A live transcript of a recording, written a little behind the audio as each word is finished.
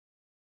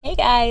Hey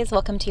guys,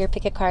 welcome to your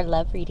pick a card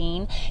love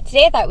reading.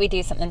 Today I thought we'd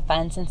do something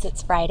fun since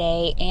it's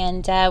Friday,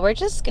 and we're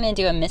just going to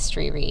do a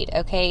mystery read,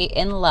 okay,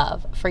 in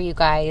love for you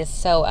guys.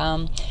 So,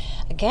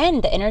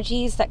 again, the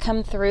energies that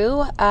come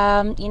through,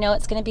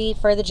 it's going to be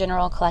for the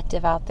general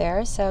collective out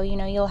there. So,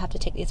 you'll have to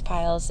take these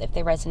piles if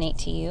they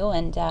resonate to you,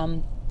 and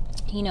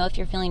if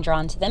you're feeling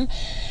drawn to them.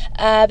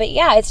 But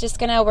yeah,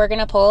 we're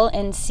gonna pull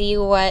and see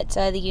what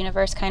the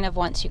universe kind of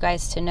wants you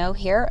guys to know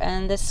here.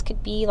 And this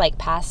could be like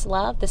past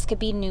love, this could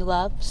be new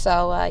love.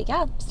 So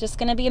yeah, it's just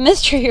gonna be a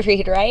mystery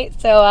read, right?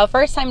 So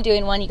first time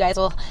doing one, you guys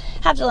will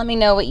have to let me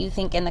know what you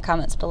think in the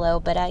comments below.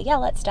 But yeah,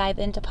 let's dive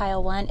into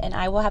pile one, and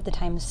I will have the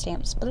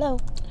timestamps below.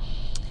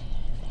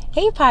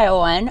 Hey pile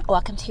one,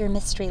 welcome to your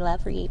mystery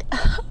love read.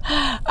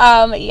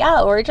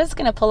 Yeah, we're just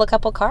gonna pull a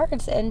couple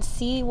cards and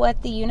see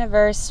what the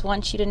universe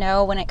wants you to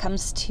know when it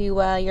comes to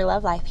your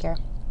love life here.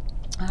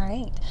 All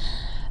right.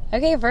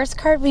 Okay, first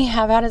card we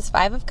have out is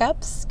Five of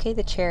Cups. Okay,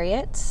 the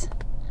Chariot,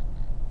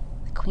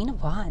 the Queen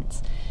of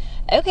Wands.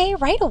 Okay,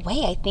 right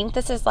away, I think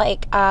this is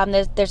like,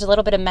 there's a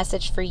little bit of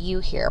message for you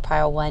here,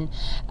 pile one.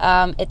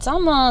 It's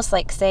almost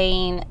like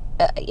saying,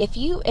 if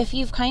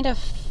you've kind of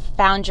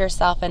found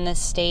yourself in this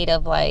state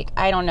of like,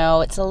 I don't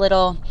know, it's a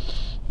little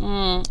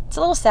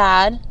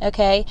sad,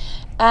 okay?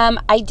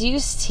 I do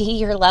see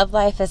your love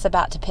life is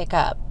about to pick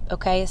up,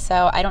 okay?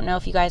 So I don't know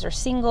if you guys are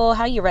single,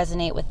 how you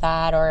resonate with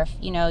that, or if,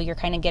 you're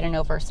kind of getting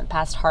over some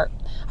past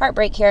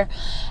heartbreak here.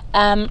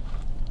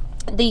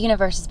 The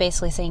universe is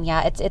basically saying,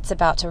 yeah, it's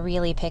about to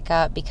really pick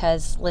up,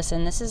 because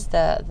listen, this is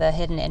the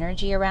hidden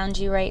energy around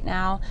you right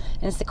now,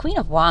 and it's the Queen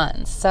of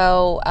Wands.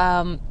 So,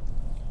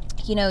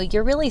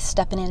 you're really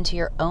stepping into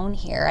your own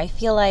here. I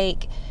feel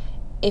like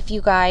if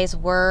you guys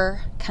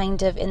were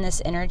kind of in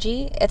this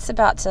energy, it's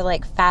about to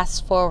like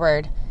fast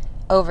forward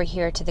over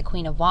here to the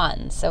Queen of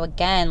Wands. So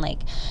again,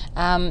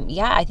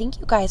 yeah, I think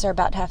you guys are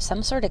about to have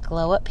some sort of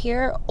glow up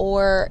here,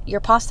 or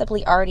you're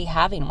possibly already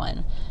having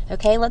one.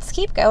 Okay, let's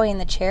keep going.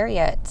 The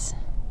Chariot.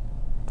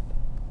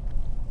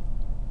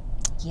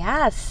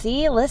 Yeah,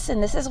 see,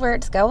 listen, this is where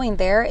it's going.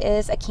 There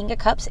is a King of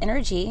Cups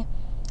energy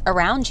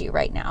around you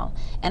right now,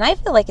 and I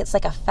feel like it's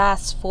like a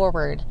fast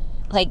forward,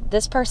 like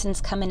this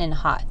person's coming in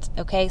hot.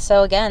 Okay,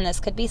 so again,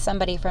 this could be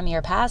somebody from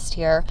your past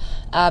here,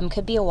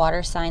 could be a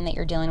water sign that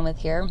you're dealing with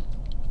here,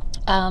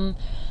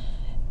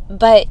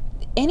 but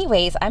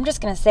anyways, I'm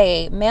just gonna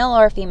say, male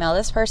or female,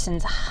 this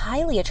person's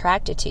highly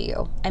attracted to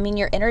you. I mean,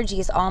 your energy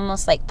is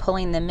almost like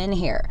pulling them in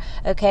here.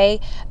 Okay,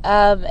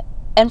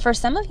 and for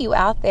some of you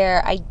out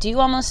there, I do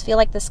almost feel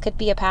like this could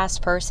be a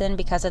past person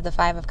because of the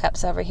Five of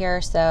Cups over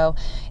here. So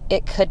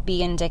it could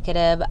be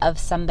indicative of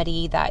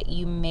somebody that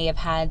you may have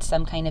had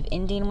some kind of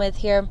ending with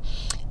here.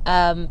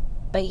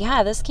 But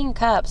yeah, this King of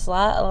Cups, a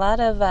lot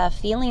of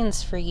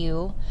feelings for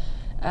you.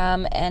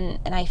 And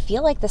I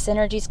feel like this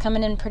energy is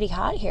coming in pretty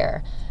hot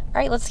here. All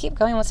right, let's keep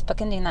going. What's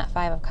bookending that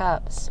Five of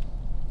Cups?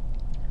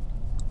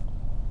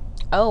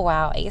 Oh,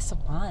 wow, Ace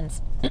of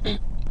Wands.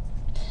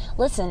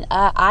 Listen,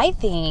 I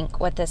think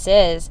what this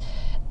is,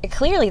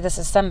 clearly this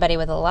is somebody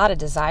with a lot of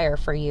desire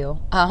for you.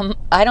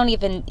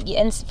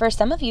 And for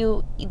some of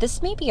you,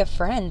 this may be a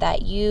friend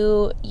that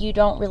you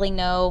don't really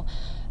know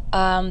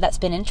that's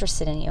been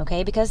interested in you,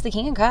 okay? Because the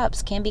King of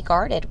Cups can be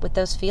guarded with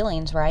those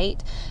feelings,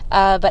 right?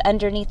 But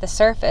underneath the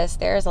surface,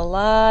 there's a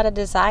lot of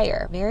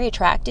desire, very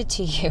attracted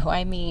to you.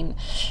 I mean,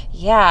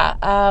 yeah.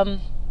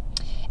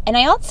 And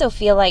I also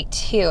feel like,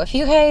 too, if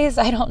you guys,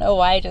 I don't know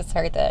why I just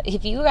heard that,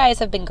 if you guys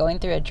have been going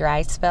through a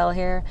dry spell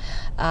here,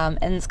 and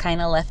it's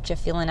kind of left you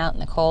feeling out in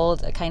the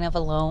cold, kind of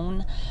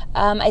alone,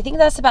 I think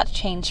that's about to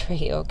change for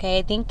you, okay?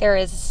 I think there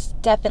is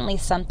definitely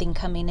something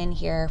coming in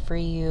here for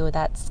you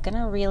that's going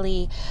to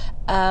really,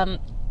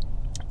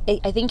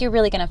 I think you're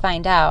really going to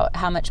find out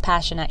how much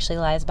passion actually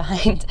lies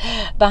behind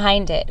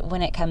it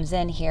when it comes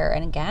in here.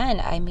 And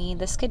again, I mean,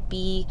 this could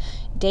be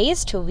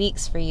days to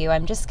weeks for you.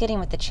 I'm just getting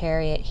with the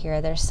Chariot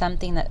here. There's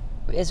something that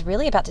is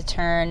really about to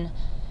turn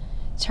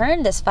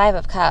this Five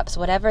of Cups,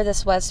 whatever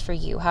this was for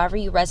you, however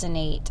you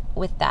resonate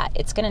with that,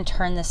 it's going to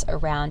turn this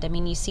around. I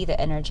mean, you see the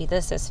energy.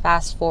 This is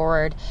fast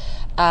forward,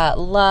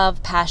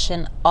 love,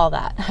 passion, all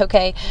that.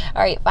 Okay.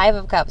 All right. Five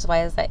of Cups.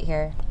 Why is that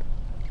here?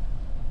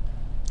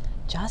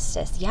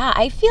 Justice. Yeah,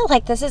 I feel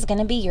like this is going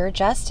to be your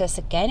justice.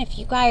 Again, if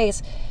you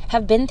guys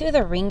have been through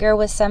the ringer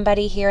with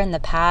somebody here in the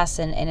past,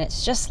 and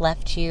it's just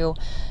left you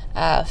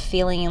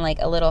feeling like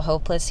a little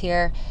hopeless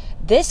here,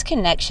 this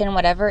connection,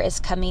 whatever is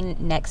coming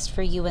next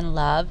for you in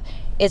love,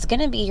 is going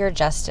to be your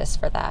justice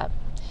for that.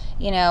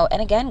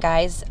 And again,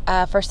 guys,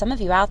 for some of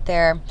you out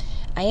there,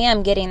 I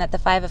am getting that the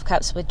Five of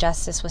Cups with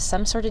justice was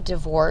some sort of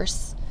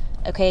divorce.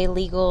 Okay,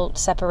 legal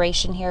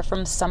separation here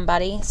from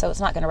somebody, so it's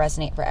not going to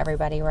resonate for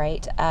everybody,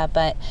 right?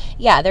 But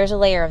yeah, there's a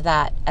layer of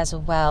that as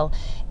well.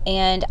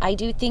 And I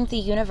do think the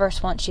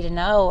universe wants you to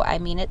know, I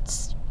mean,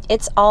 it's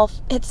all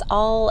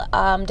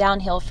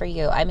downhill for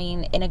you. I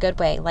mean, in a good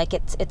way. Like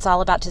it's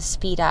all about to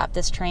speed up.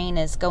 This train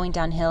is going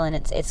downhill, and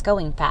it's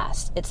going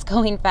fast. It's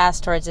going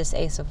fast towards this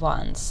Ace of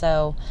Wands.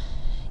 So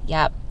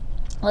yeah,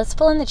 let's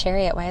pull in the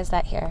Chariot. Why is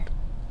that here?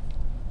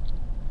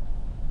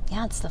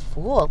 Yeah, it's the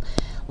Fool.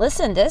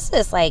 listen, this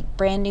is like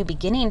brand new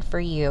beginning for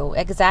you.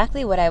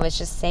 Exactly what I was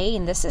just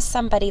saying. This is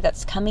somebody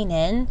that's coming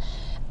in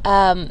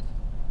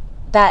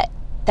that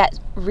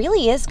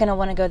really is going to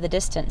want to go the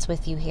distance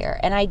with you here.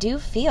 And I do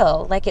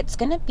feel like it's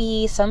going to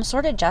be some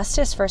sort of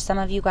justice for some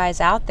of you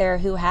guys out there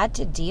who had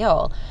to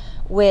deal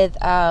with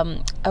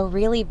a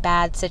really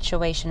bad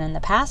situation in the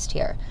past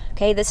here.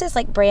 Okay, this is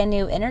like brand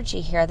new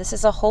energy here. This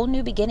is a whole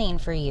new beginning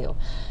for you.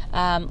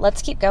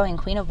 Let's keep going.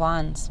 Queen of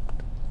Wands.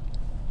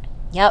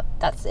 Yep,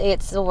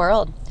 it's the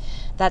World.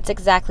 That's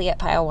exactly it,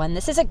 pile one.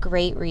 This is a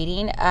great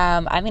reading.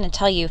 I'm going to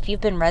tell you, if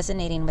you've been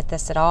resonating with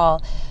this at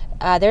all,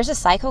 there's a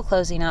cycle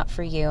closing out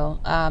for you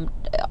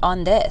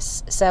on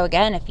this. So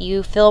again, if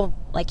you feel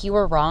like you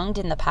were wronged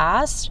in the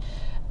past,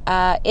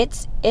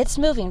 it's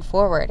moving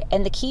forward.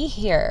 And the key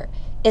here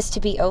is to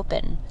be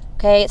open.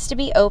 Okay, it's to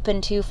be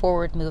open to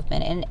forward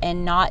movement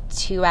and not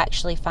to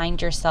actually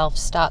find yourself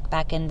stuck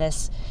back in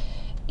this,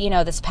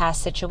 this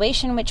past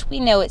situation, which we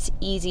know it's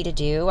easy to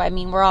do. I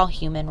mean, we're all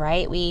human,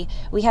 right? We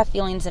have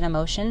feelings and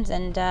emotions,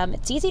 and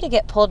it's easy to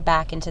get pulled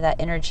back into that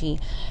energy.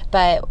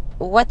 But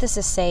what this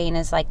is saying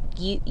is like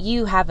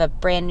you have a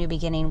brand new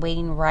beginning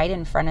waiting right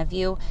in front of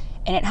you,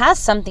 and it has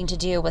something to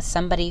do with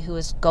somebody who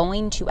is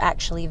going to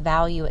actually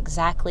value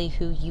exactly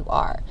who you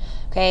are.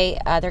 Okay,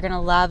 they're going to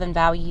love and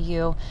value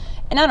you.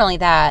 And not only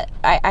that,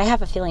 I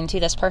have a feeling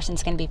too, this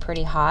person's going to be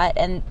pretty hot,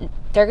 and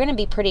they're going to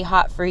be pretty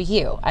hot for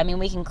you. I mean,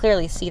 we can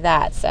clearly see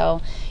that. So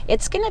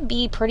it's going to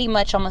be pretty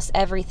much almost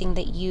everything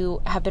that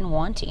you have been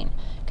wanting.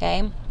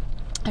 Okay.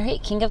 All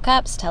right. King of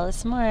Cups, tell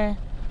us more.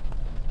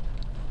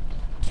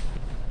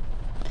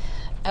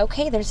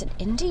 Okay. There's an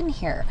ending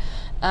here.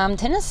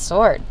 Ten of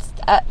Swords.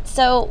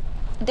 So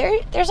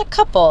there's a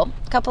couple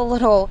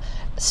little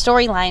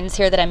storylines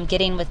here that I'm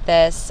getting with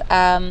this.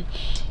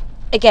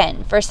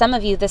 Again, for some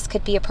of you, this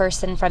could be a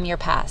person from your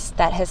past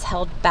that has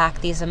held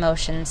back these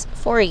emotions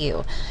for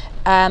you.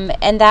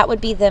 And that would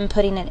be them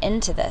putting an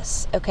end to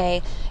this,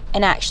 okay?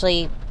 And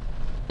actually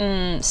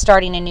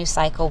starting a new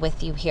cycle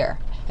with you here.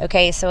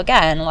 Okay, so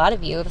again, a lot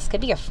of you, this could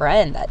be a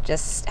friend that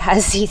just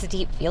has these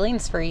deep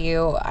feelings for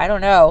you. I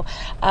don't know.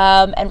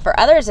 And for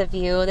others of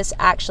you, this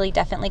actually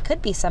definitely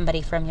could be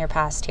somebody from your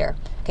past here,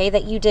 okay,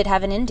 that you did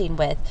have an ending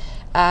with,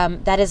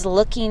 that is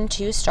looking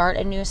to start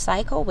a new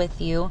cycle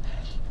with you.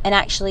 And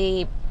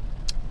actually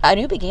a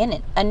new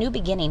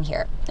beginning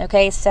here.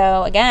 Okay,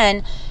 so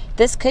again,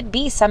 this could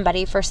be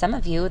somebody for some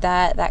of you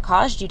that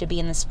caused you to be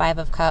in this Five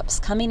of Cups,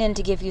 coming in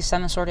to give you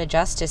some sort of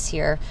justice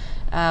here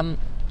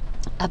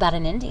about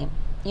an ending,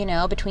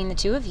 between the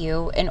two of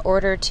you in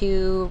order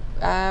to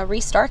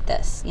restart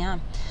this. Yeah.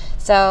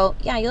 So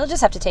yeah, you'll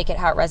just have to take it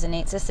how it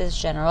resonates. This is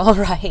general,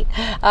 right?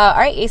 All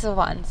right, Ace of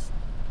Wands.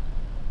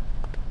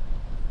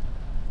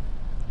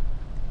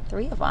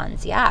 Three of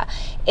Wands, yeah.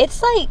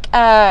 It's like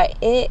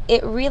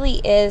it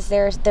really is.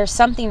 There's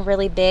something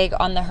really big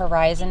on the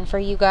horizon for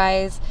you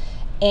guys,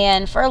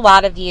 and for a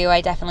lot of you,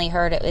 I definitely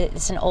heard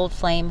it's an old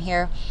flame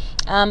here,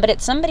 but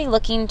it's somebody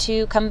looking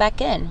to come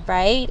back in,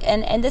 right?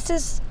 And this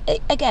is,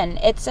 again,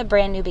 it's a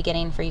brand new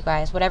beginning for you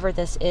guys. Whatever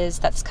this is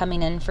that's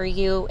coming in for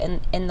you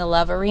in the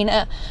love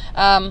arena,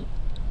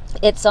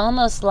 it's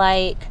almost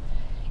like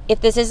if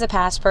this is a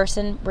past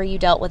person where you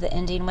dealt with the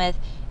ending with.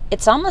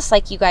 It's almost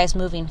like you guys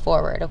moving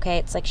forward, okay?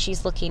 It's like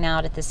she's looking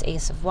out at this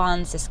Ace of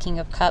Wands. This King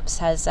of Cups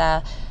has,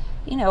 I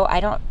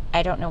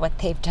don't know what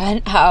they've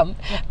done.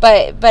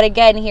 But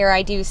again, here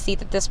I do see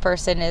that this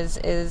person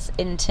is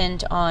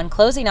intent on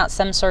closing out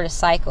some sort of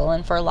cycle.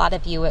 And for a lot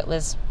of you, it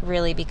was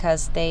really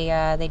because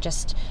they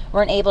just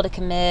weren't able to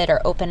commit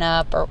or open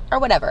up or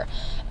whatever.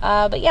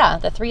 But yeah,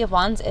 the Three of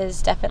Wands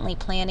is definitely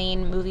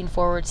planning, moving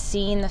forward,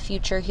 seeing the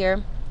future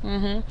here.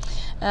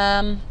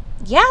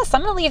 Yes,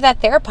 I'm going to leave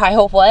that there,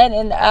 pile one.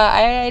 And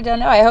I don't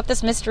know. I hope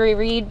this mystery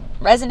read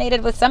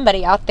resonated with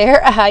somebody out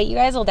there. You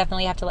guys will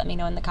definitely have to let me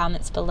know in the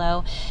comments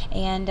below.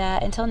 And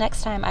until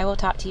next time, I will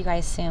talk to you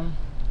guys soon.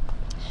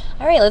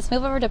 All right, let's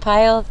move over to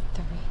pile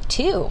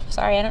two.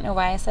 Sorry, I don't know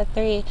why I said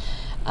three.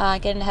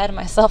 Getting ahead of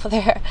myself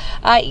there.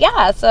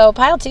 Yeah, so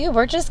pile two,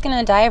 we're just going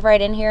to dive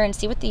right in here and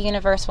see what the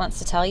universe wants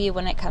to tell you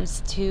when it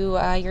comes to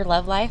your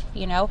love life.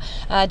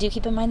 Do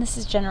keep in mind this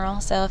is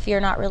general, so if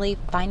you're not really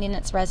finding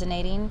it's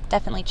resonating,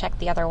 definitely check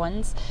the other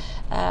ones.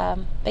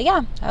 But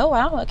yeah, oh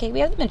wow, okay,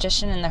 we have the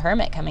Magician and the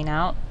Hermit coming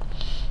out.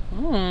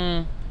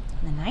 The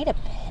Knight of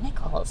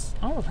Pentacles.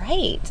 All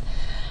right.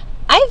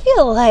 I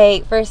feel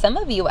like for some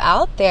of you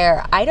out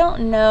there, I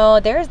don't know,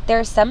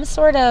 there's some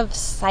sort of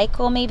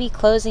cycle maybe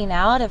closing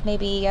out of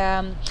maybe,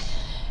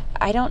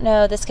 I don't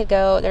know, this could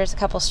go, there's a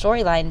couple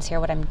storylines here,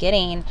 what I'm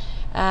getting.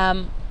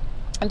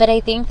 But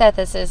I think that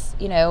this is,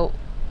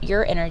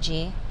 your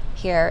energy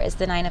here is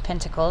the Nine of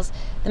Pentacles.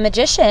 The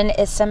Magician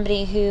is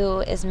somebody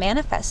who is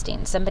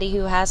manifesting, somebody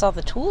who has all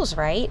the tools,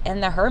 right?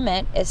 And the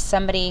Hermit is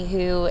somebody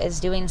who is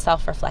doing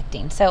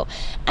self-reflecting. So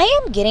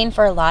I am getting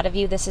for a lot of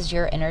you, this is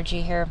your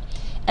energy here.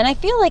 And I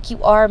feel like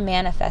you are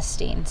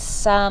manifesting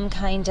some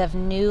kind of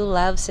new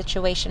love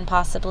situation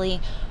possibly,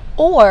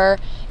 or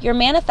you're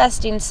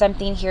manifesting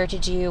something here to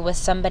do with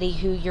somebody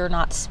who you're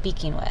not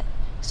speaking with.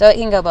 So it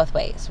can go both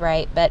ways,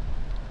 right? But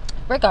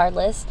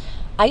regardless,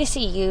 I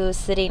see you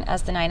sitting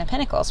as the Nine of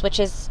Pentacles, which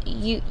is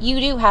you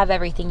do have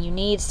everything you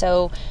need.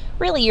 So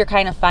really you're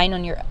kind of fine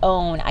on your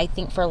own. I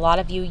think for a lot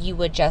of you, you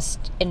would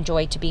just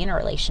enjoy to be in a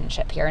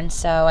relationship here. And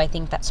so I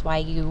think that's why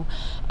you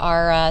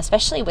are,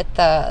 especially with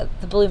the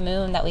blue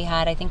moon that we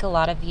had, I think a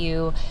lot of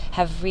you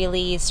have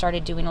really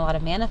started doing a lot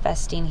of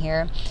manifesting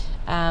here.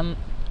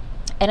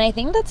 And I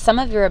think that some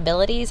of your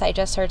abilities, I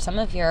just heard some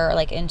of your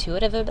like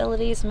intuitive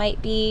abilities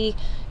might be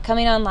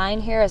coming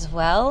online here as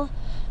well.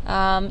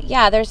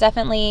 Yeah, there's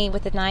definitely,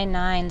 with the 9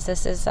 nines,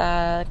 this is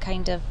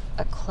kind of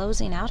a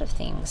closing out of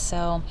things.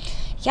 So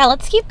yeah,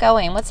 let's keep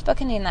going. What's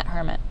bookending that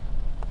Hermit?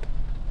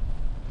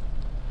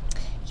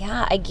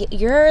 Yeah,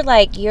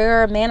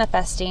 you're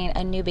manifesting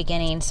a new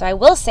beginning. So I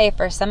will say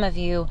for some of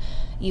you,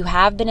 you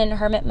have been in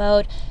hermit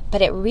mode, but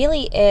it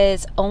really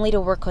is only to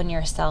work on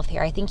yourself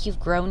here. I think you've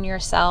grown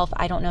yourself.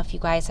 I don't know if you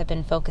guys have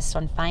been focused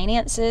on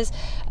finances,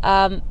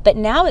 but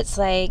now it's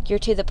like you're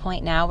to the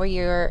point now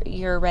where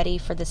you're ready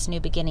for this new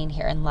beginning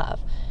here in love.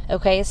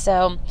 Okay,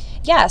 so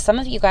yeah, some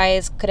of you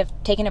guys could have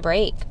taken a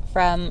break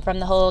from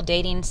the whole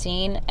dating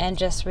scene and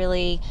just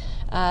really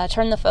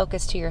turn the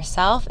focus to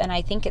yourself, and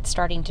I think it's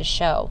starting to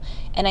show.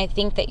 And I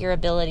think that your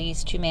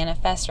abilities to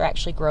manifest are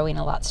actually growing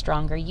a lot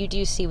stronger. You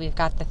do see we've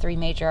got the 3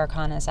 major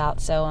arcanas out,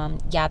 so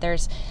yeah,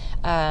 there's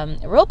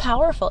real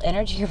powerful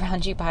energy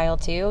around you, pile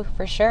 2,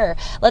 for sure.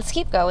 Let's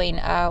keep going.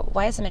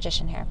 Why is the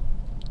Magician here?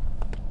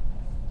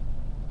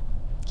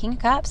 King of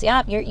Cups.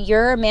 Yeah,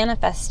 you're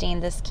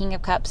manifesting this King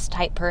of Cups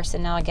type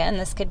person. Now again,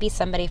 this could be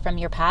somebody from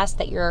your past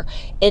that you're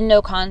in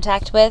no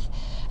contact with.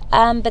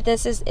 But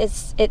this is,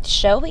 it's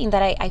showing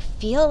that I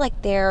feel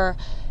like there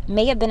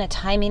may have been a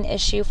timing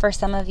issue for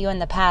some of you in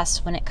the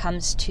past when it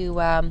comes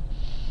to,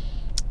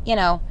 you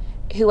know,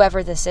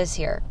 whoever this is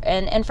here.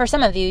 And for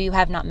some of you, you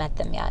have not met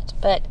them yet.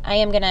 But I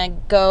am going to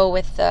go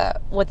with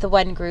the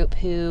one group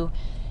who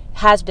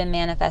has been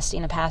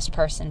manifesting a past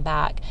person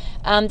back.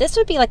 This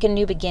would be like a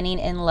new beginning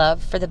in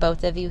love for the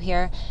both of you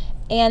here.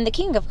 And the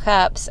King of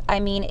Cups, I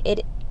mean,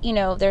 you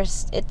know,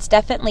 it's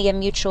definitely a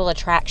mutual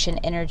attraction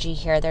energy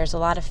here. There's a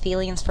lot of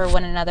feelings for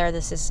one another.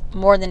 This is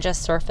more than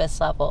just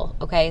surface level.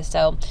 Okay,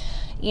 so,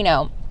 you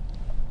know,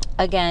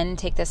 again,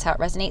 take this how it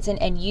resonates.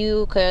 And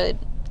you could,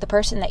 the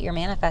person that you're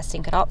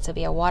manifesting could also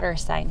be a water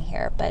sign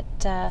here. But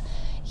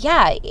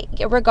yeah,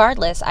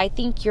 regardless, I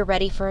think you're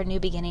ready for a new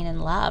beginning in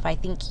love. I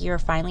think you're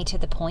finally to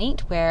the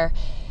point where,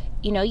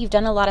 you know, you've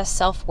done a lot of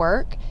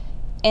self-work.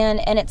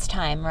 And it's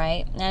time,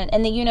 right?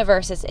 And the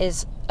universe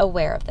is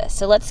aware of this.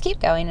 So let's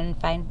keep going and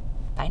find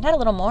out a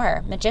little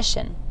more.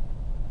 Magician.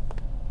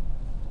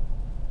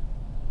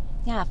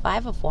 Yeah,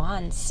 5 of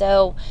Wands.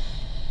 So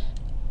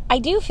I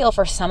do feel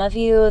for some of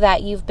you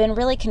that you've been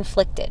really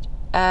conflicted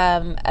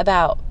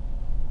about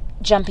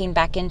jumping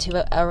back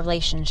into a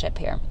relationship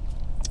here.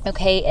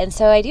 Okay, and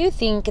so I do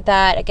think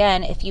that,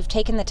 again, if you've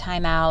taken the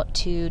time out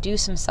to do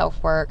some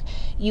self-work,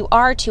 you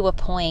are to a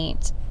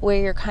point where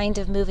you're kind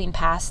of moving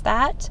past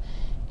that.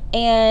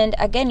 And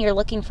again, you're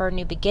looking for a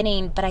new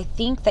beginning, but I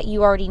think that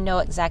you already know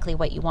exactly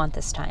what you want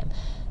this time.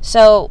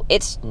 So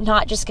it's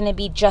not just going to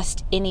be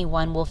just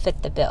anyone will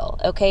fit the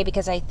bill, okay?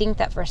 Because I think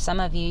that for some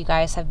of you, you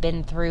guys have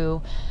been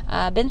through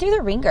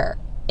the ringer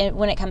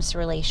when it comes to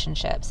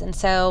relationships. And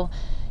so,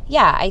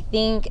 yeah, I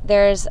think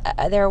there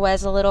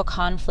was a little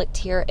conflict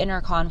here, inner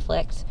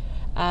conflict,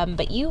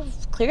 but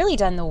you've clearly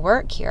done the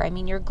work here. I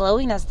mean, you're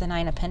glowing as the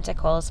 9 of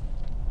Pentacles.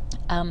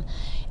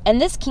 And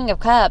this King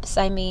of Cups,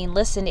 I mean,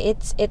 listen,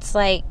 it's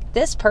like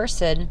this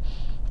person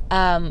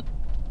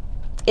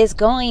is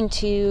going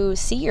to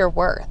see your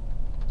worth.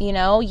 You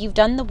know, you've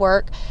done the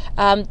work.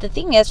 The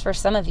thing is, for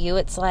some of you,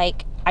 it's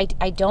like,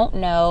 I don't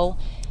know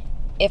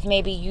if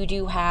maybe you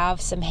do have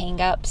some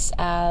hang-ups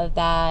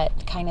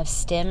that kind of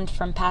stemmed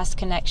from past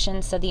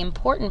connections. So the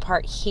important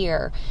part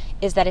here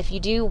is that if you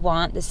do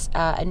want this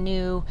a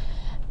new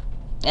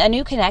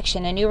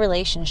connection, a new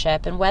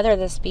relationship, and whether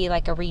this be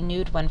like a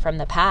renewed one from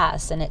the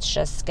past and it's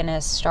just gonna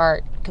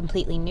start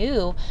completely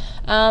new,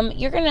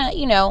 you're gonna,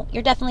 you know,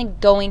 you're definitely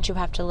going to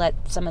have to let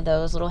some of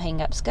those little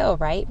hang-ups go,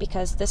 right?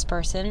 Because this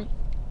person,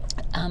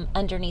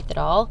 underneath it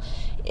all,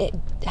 it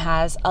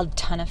has a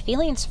ton of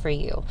feelings for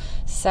you.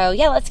 So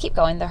yeah, let's keep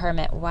going. The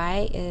Hermit,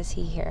 why is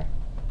he here?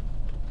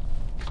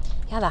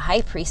 Yeah, the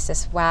High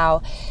Priestess.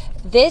 Wow.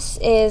 This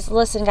is,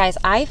 listen guys,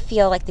 I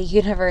feel like the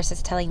universe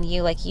is telling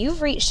you, like,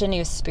 you've reached a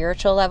new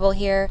spiritual level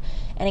here.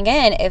 And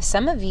again, if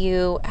some of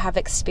you have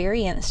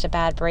experienced a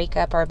bad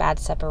breakup or a bad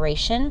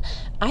separation,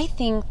 I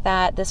think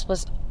that this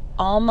was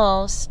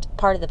almost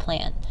part of the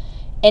plan.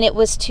 And it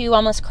was to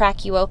almost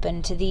crack you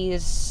open to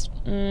these,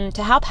 to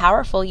how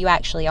powerful you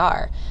actually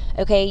are.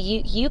 Okay,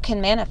 you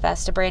can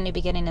manifest a brand new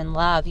beginning in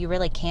love. You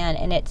really can.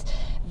 And it's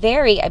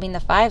I mean, the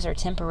 5s are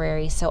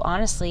temporary. So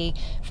honestly,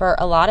 for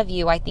a lot of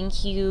you, I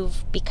think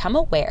you've become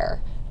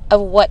aware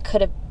of what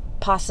could have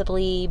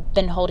possibly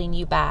been holding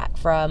you back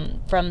from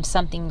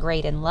something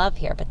great in love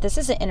here. But this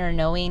is an inner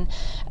knowing,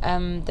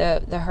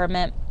 the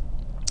Hermit.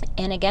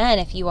 And again,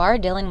 if you are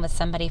dealing with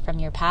somebody from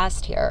your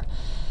past here,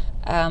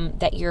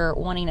 that you're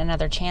wanting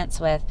another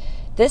chance with,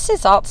 this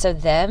is also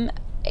them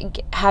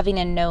having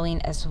a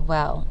knowing as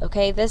well.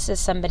 Okay, this is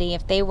somebody,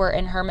 if they were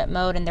in hermit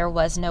mode and there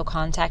was no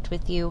contact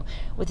with you,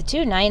 with the 2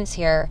 9s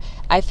here,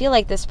 I feel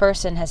like this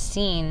person has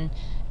seen,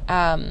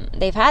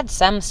 they've had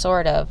some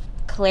sort of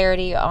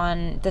clarity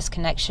on this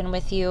connection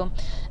with you,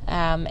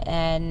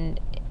 and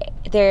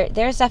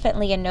there's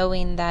definitely a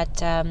knowing that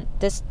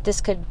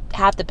this could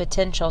have the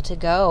potential to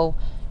go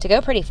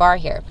pretty far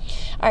here.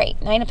 All right,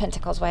 9 of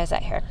Pentacles. Why is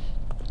that here?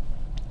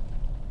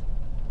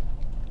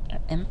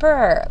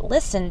 Emperor.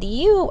 Listen,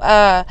 you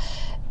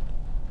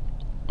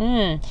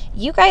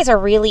you guys are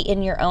really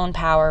in your own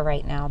power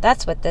right now.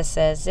 That's what this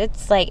is.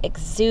 It's like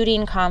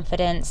exuding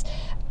confidence.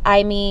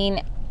 I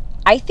mean,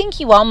 I think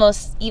you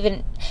almost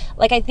even,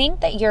 like, I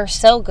think that you're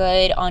so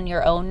good on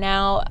your own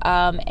now,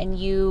 and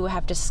you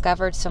have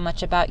discovered so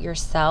much about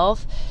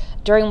yourself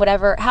during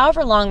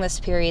however long this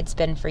period's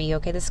been for you.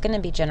 Okay, this is going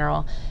to be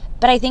general.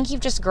 But I think you've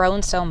just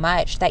grown so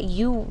much that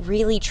you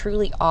really,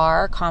 truly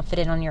are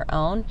confident on your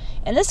own.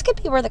 And this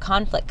could be where the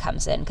conflict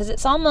comes in, because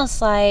it's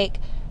almost like,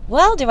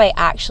 well, do I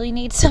actually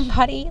need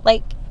somebody?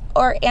 Like,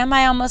 or am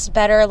I almost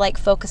better, like,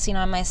 focusing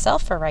on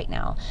myself for right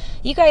now?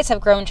 You guys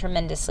have grown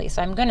tremendously,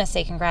 so I'm going to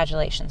say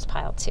congratulations,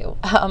 pile 2.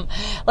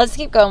 Let's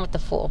keep going with the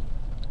Fool.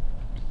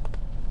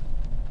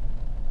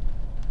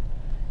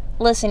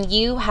 Listen,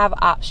 you have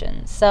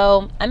options.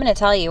 So I'm going to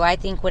tell you, I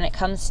think when it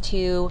comes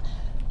to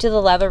the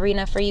love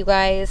arena for you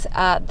guys,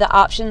 the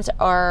options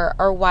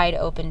are wide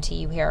open to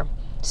you here.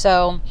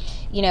 So,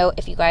 you know,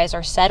 if you guys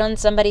are set on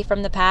somebody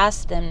from the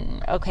past,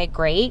 then okay,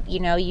 great. You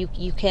know,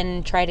 you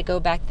can try to go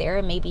back there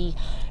and maybe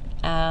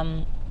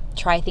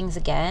try things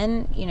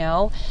again, you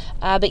know,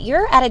 but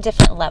you're at a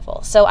different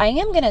level. So I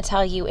am going to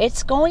tell you,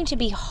 it's going to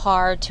be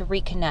hard to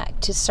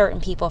reconnect to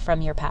certain people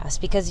from your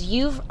past, because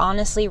you've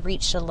honestly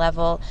reached a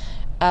level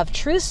of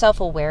true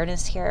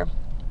self-awareness here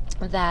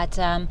that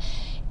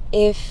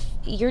if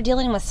you're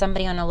dealing with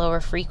somebody on a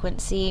lower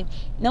frequency,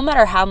 no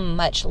matter how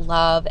much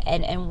love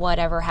and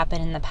whatever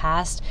happened in the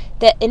past,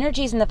 the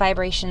energies and the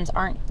vibrations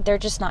they're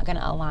just not going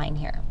to align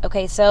here.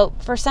 Okay, so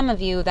for some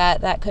of you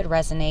that could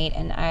resonate,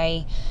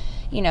 and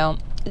you know,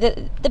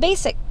 the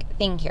basic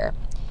thing here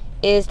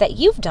is that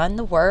you've done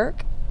the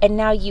work and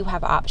now you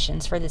have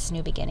options for this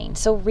new beginning.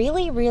 So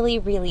really, really,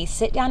 really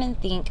sit down and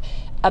think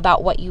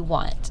about what you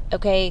want,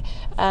 okay?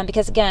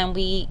 Because again,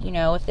 you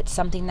know, if it's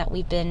something that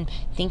we've been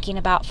thinking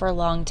about for a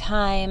long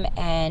time,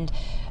 and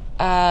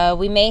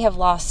we may have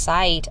lost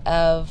sight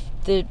of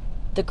the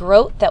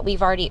growth that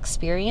we've already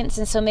experienced,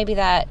 and so maybe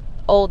that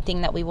old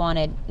thing that we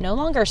wanted no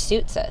longer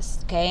suits us,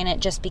 okay? And it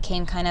just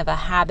became kind of a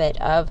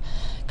habit of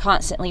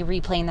constantly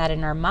replaying that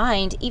in our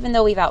mind, even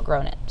though we've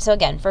outgrown it. So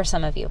again, for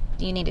some of you,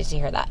 you needed to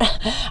hear that.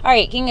 All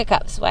right, King of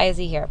Cups. Why is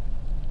he here?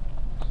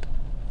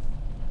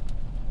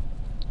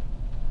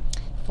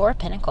 4 of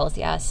Pentacles.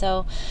 Yeah.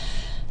 So,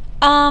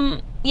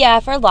 yeah,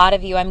 for a lot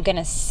of you, I'm going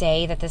to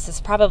say that this is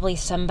probably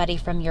somebody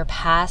from your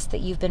past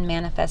that you've been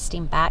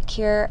manifesting back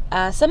here.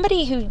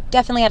 Somebody who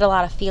definitely had a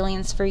lot of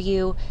feelings for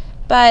you,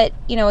 but,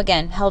 you know,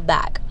 again, held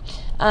back.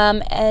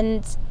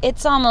 And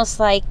it's almost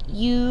like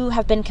you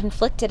have been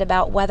conflicted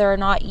about whether or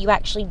not you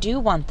actually do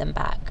want them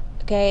back.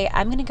 Okay,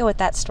 I'm going to go with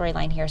that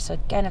storyline here. So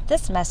again, if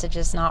this message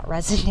is not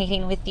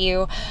resonating with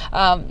you,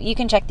 you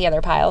can check the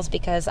other piles,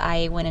 because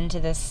I went into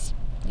this,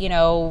 you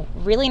know,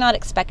 really not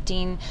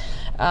expecting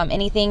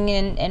anything,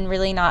 and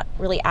really not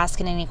really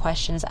asking any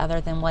questions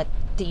other than what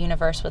the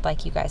universe would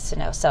like you guys to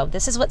know. So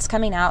this is what's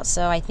coming out.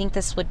 So I think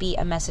this would be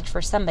a message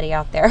for somebody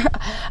out there.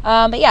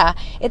 But yeah,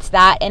 it's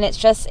that. And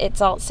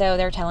it's also,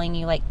 they're telling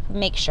you, like,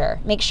 make sure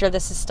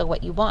this is still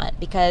what you want,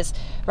 because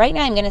right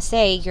now I'm going to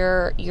say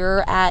you're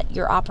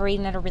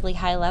operating at a really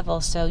high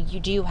level. So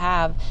you do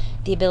have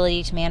the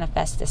ability to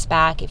manifest this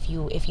back if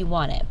you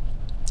want it.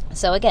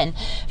 So again,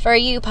 for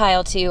you,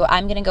 pile 2,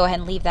 I'm going to go ahead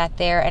and leave that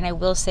there. And I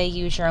will say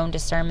use your own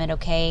discernment,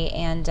 okay?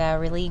 And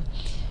really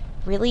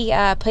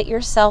put your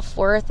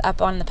self-worth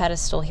up on the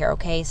pedestal here,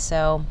 okay?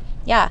 So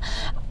yeah.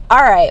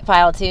 All right,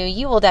 pile 2,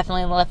 you will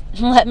definitely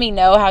let me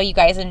know how you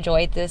guys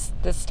enjoyed this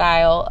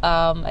style.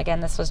 Again,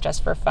 this was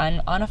just for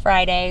fun on a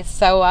Friday.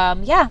 So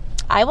yeah,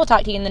 I will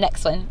talk to you in the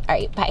next one. All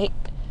right, bye.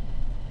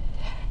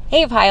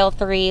 Hey, pile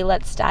 3,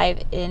 let's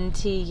dive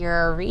into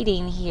your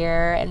reading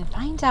here and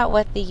find out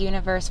what the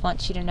universe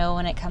wants you to know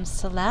when it comes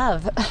to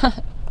love.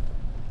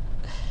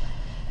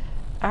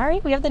 All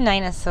right, we have the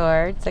 9 of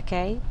Swords,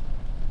 okay?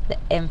 The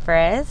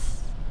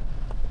Empress.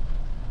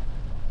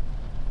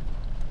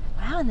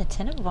 Wow, and the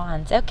 10 of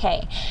Wands.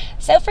 Okay,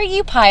 so for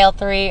you, pile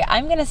 3,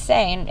 I'm going to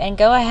say, and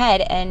go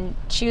ahead and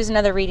choose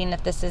another reading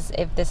if this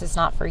is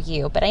not for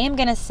you. But I am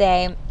going to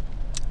say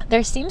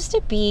there seems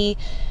to be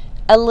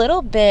a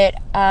little bit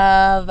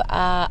of,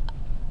 I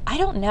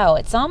don't know,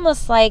 it's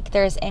almost like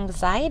there's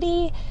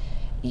anxiety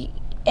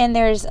and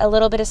there's a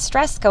little bit of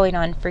stress going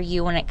on for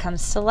you when it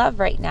comes to love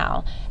right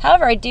now.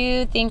 However, I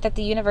do think that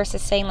the universe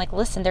is saying, like,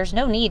 listen, there's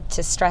no need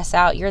to stress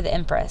out. You're the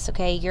Empress,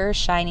 okay? You're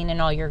shining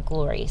in all your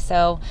glory.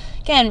 So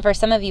again, for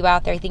some of you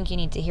out there, I think you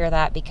need to hear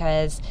that,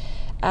 because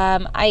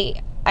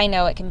I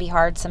know it can be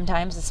hard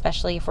sometimes,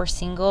 especially if we're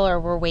single or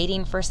we're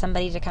waiting for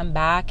somebody to come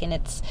back, and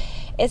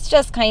it's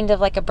just kind of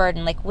like a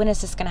burden. Like, when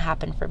is this going to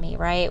happen for me,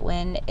 right?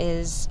 When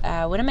am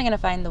I going to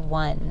find the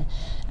one?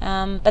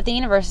 But the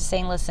universe is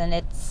saying, listen,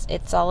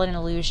 it's all an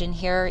illusion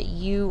here.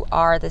 You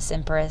are this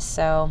Empress.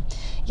 So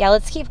yeah,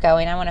 let's keep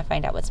going. I want to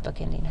find out what's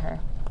bookending her.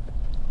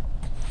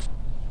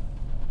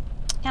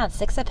 Yeah, it's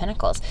Six of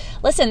Pentacles.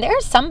 Listen,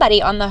 there's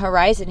somebody on the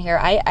horizon here.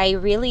 I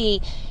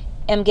really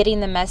am getting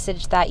the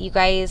message that you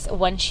guys,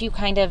 once you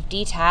kind of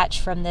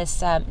detach from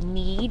this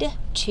need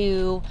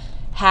to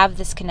have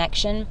this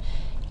connection,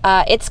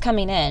 it's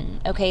coming in.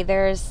 Okay,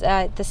 there's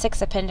the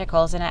Six of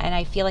Pentacles, and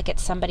I feel like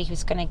it's somebody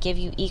who's going to give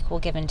you equal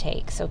give and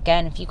take. So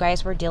again, if you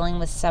guys were dealing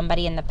with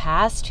somebody in the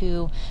past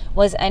who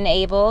was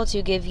unable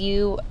to give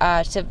you,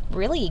 to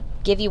really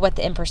give you what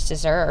the Empress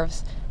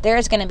deserves,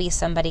 there's going to be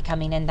somebody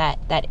coming in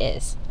that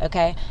is,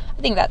 okay?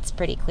 I think that's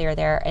pretty clear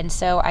there. And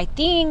so I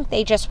think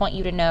they just want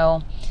you to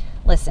know,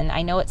 listen,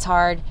 I know it's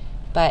hard,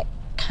 but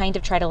kind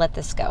of try to let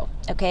this go,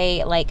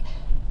 okay? Like,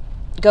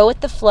 go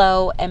with the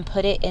flow and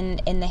put it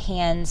in the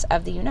hands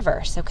of the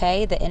universe,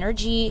 okay? The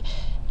energy,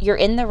 you're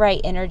in the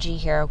right energy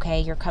here, okay?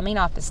 You're coming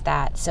off as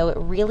that. So it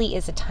really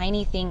is a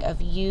tiny thing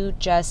of you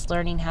just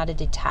learning how to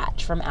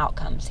detach from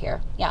outcomes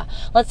here. Yeah,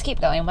 let's keep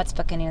going. What's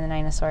bookending the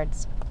Nine of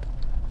Swords?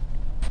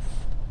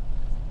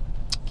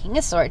 King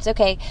of Swords,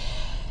 okay.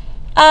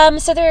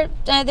 So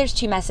there's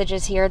two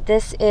messages here.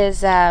 This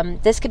is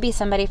this could be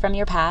somebody from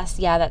your past,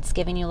 yeah, that's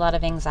giving you a lot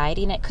of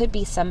anxiety, and it could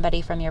be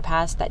somebody from your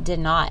past that did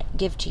not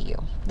give to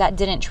you, that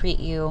didn't treat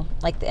you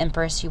like the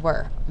Empress you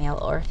were, male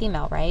or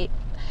female, right?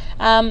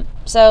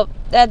 So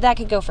that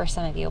could go for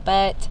some of you,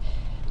 but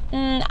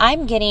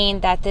I'm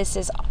getting that this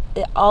is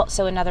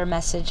also another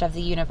message of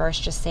the universe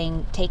just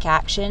saying, take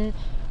action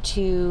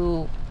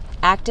to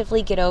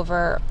actively get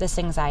over this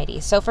anxiety.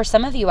 So for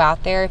some of you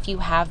out there, if you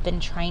have been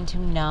trying to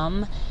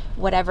numb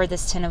whatever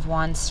this Ten of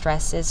Wands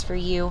stress is for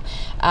you,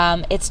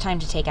 it's time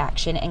to take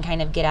action and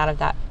kind of get out of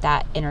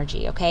that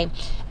energy, okay?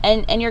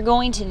 And you're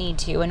going to need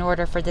to, in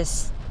order for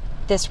this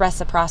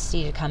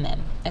reciprocity to come in,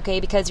 okay?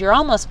 Because you're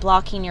almost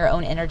blocking your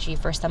own energy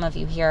for some of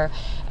you here.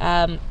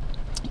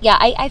 Yeah,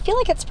 I feel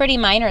like it's pretty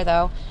minor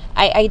though.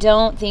 I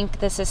don't think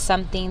this is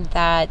something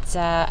that,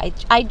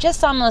 I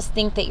just almost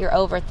think that you're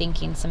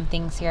overthinking some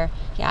things here.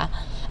 Yeah.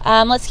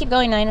 Let's keep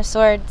going. Nine of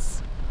Swords.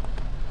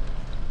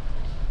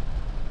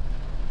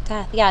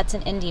 Death. Yeah, it's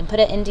an ending. Put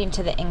an ending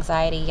to the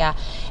anxiety. Yeah.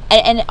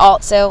 And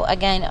also,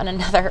 again, on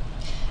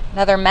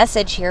another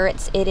message here,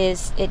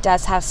 it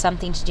does have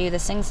something to do,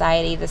 this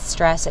anxiety, this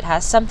stress, it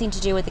has something to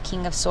do with the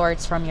King of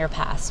Swords from your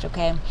past,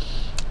 okay?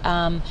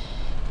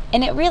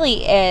 And it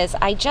really is.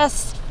 I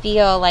just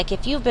feel like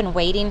if you've been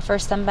waiting for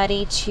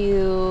somebody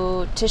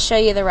to show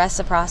you the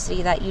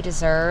reciprocity that you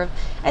deserve,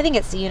 I think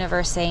it's the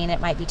universe saying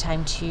it might be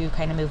time to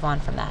kind of move on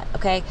from that,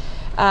 okay?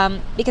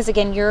 Because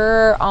again,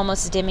 you're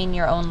almost dimming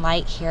your own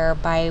light here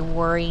by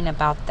worrying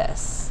about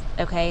this,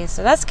 okay?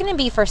 So that's going to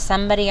be for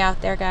somebody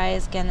out there,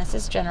 guys. Again, this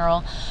is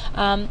general.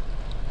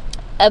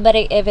 But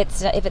if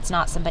it's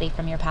not somebody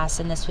from your past,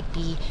 then this would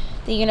be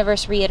the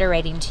universe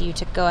reiterating to you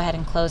to go ahead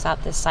and close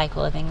out this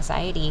cycle of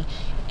anxiety,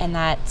 and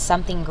that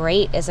something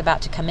great is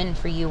about to come in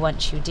for you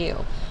once you do.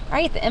 All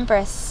right, the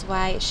Empress,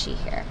 why is she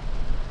here?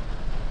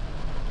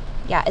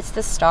 Yeah, it's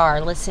the Star.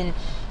 Listen,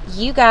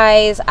 you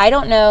guys, I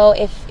don't know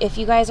if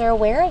you guys are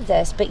aware of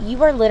this, but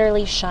you are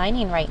literally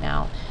shining right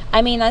now.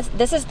 I mean,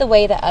 this is the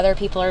way that other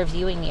people are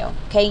viewing you,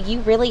 okay? You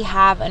really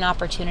have an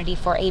opportunity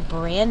for a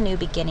brand new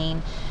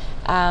beginning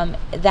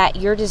that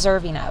you're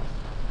deserving of,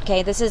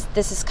 okay? This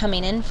is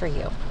coming in for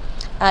you.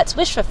 It's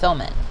wish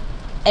fulfillment,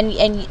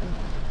 and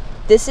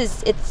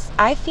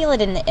I feel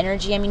it in the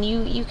energy. I mean,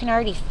 you can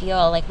already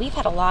feel like we've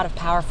had a lot of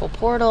powerful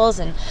portals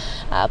and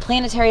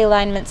planetary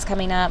alignments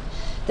coming up.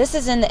 This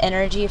is in the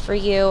energy for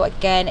you.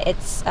 Again,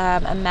 it's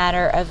a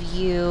matter of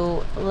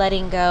you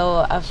letting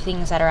go of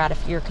things that are out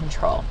of your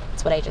control.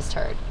 That's what I just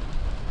heard.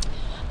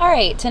 All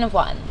right, Ten of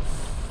Wands.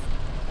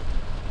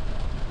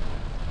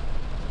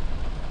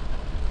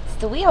 It's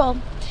the Wheel.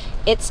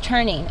 It's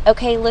turning.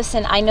 Okay,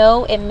 listen, I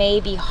know it may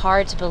be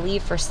hard to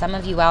believe for some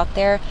of you out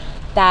there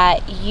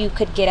that you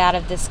could get out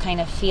of this kind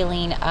of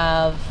feeling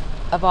of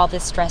all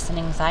this stress and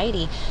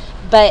anxiety.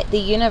 But the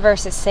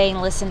universe is saying,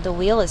 listen, the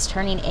wheel is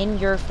turning in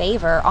your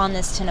favor on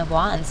this Ten of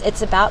Wands.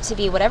 It's about to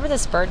be, whatever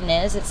this burden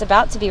is, it's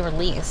about to be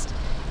released.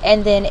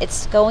 And then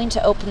it's going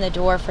to open the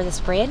door for this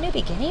brand new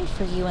beginning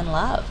for you in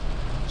love.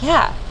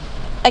 Yeah.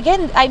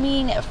 Again, I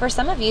mean, for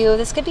some of you,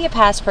 this could be a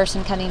past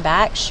person coming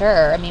back.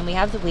 Sure. I mean, we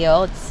have the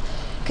wheel.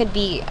 Could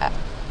be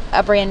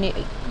a brand new,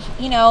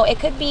 it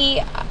could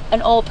be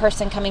an old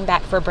person coming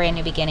back for a brand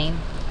new beginning,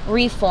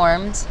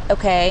 reformed,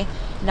 okay?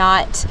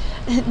 Not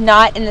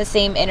in the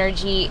same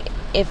energy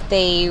if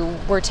they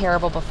were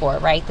terrible before,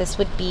 right? That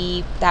would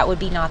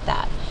be not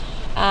that.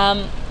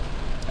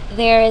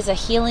 There is a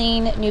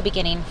healing new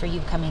beginning for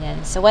you coming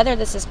in. So whether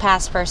this is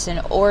past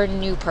person or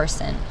new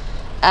person,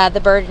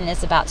 the burden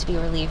is about to be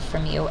relieved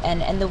from you,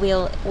 and the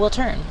wheel will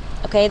turn,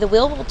 okay? The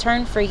wheel will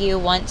turn for you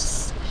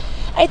once.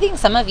 I think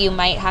some of you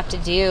might have to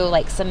do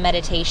like some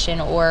meditation,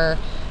 or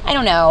I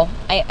don't know.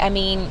 I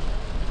mean,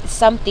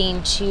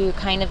 something to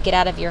kind of get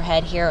out of your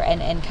head here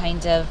and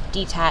kind of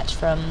detach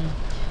from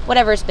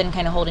whatever's been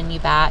kind of holding you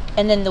back.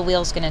 And then the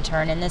wheel's going to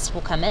turn and this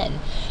will come in.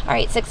 All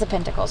right, Six of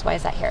Pentacles. Why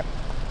is that here?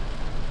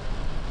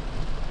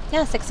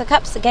 Yeah, Six of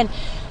Cups. Again,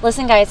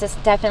 listen, guys, this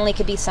definitely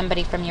could be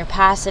somebody from your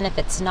past. And if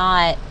it's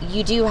not,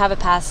 you do have a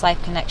past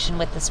life connection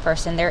with this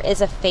person. There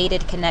is a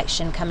fated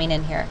connection coming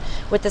in here.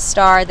 With the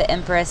Star, the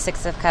Empress,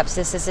 Six of Cups,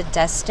 this is a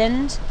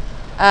destined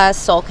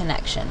soul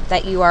connection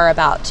that you are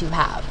about to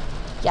have.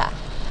 Yeah.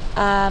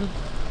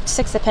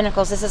 Six of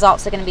Pentacles, this is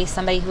also going to be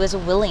somebody who is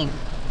willing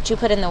to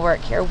put in the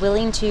work here,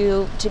 willing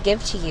to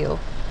give to you.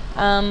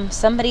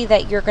 Somebody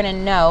that you're going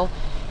to know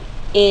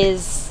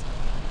is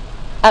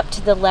up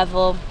to the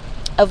level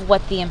of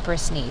what the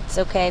Empress needs,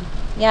 okay?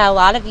 Yeah, a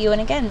lot of you, and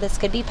again, this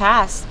could be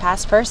past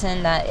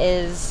person that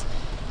is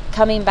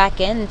coming back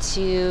in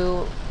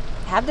to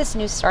have this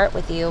new start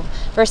with you.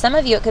 For some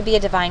of you, it could be a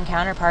divine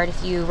counterpart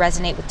if you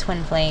resonate with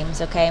twin flames,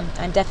 okay?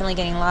 I'm definitely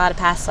getting a lot of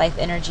past life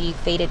energy,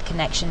 fated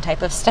connection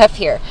type of stuff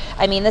here.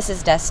 I mean, this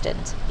is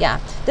destined. Yeah,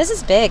 this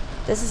is big.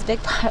 This is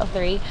big, pile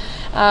 3.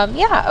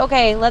 Yeah,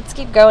 okay, let's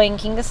keep going.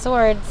 King of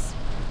Swords.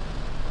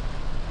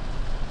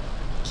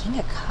 King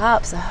of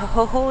Cups.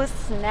 Oh,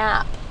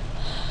 snap.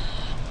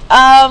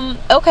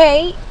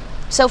 Okay.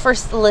 So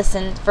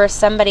listen, for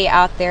somebody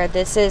out there,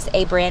 this is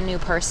a brand new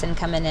person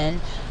coming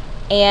in.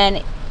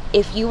 And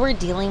if you were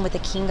dealing with a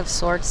King of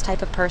Swords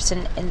type of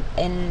person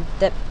in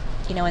the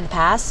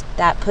past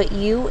that put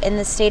you in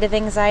the state of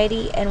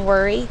anxiety and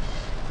worry,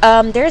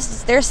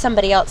 there's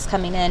somebody else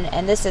coming in,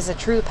 and this is a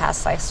true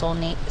past life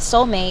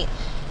soulmate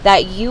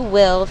that you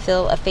will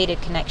feel a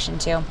fated connection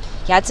to.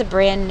 Yeah, it's a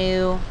brand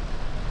new.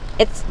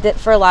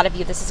 For a lot of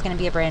you, this is going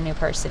to be a brand new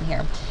person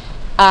here.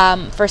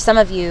 For some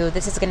of you,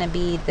 this is going to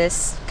be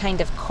this kind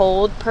of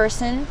cold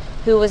person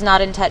who was not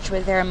in touch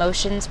with their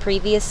emotions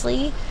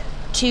previously,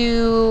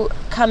 to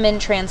come in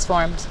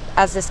transformed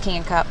as this King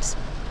of Cups.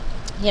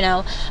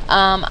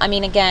 I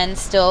mean, again,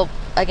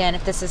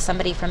 if this is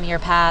somebody from your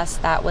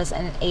past that was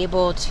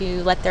unable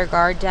to let their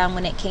guard down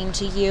when it came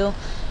to you,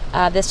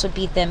 this would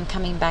be them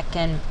coming back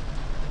in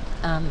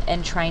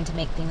and trying to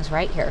make things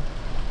right here.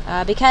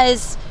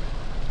 Because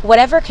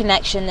whatever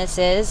connection this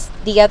is,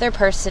 the other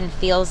person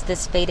feels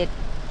this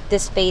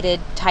fated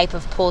type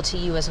of pull to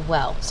you as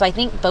well. So I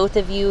think both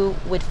of you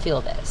would feel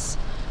this.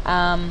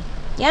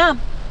 Yeah.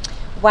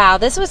 Wow,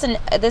 this was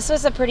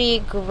a pretty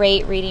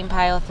great reading,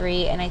 pile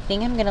 3, and I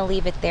think I'm going to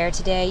leave it there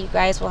today. You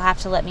guys will have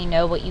to let me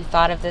know what you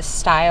thought of this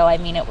style. I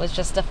mean, it was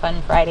just a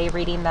fun Friday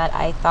reading that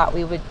I thought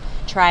we would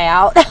try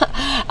out.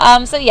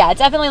 So yeah,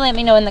 definitely let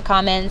me know in the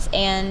comments,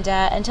 and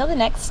until the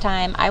next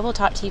time, I will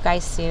talk to you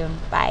guys soon.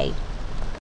 Bye.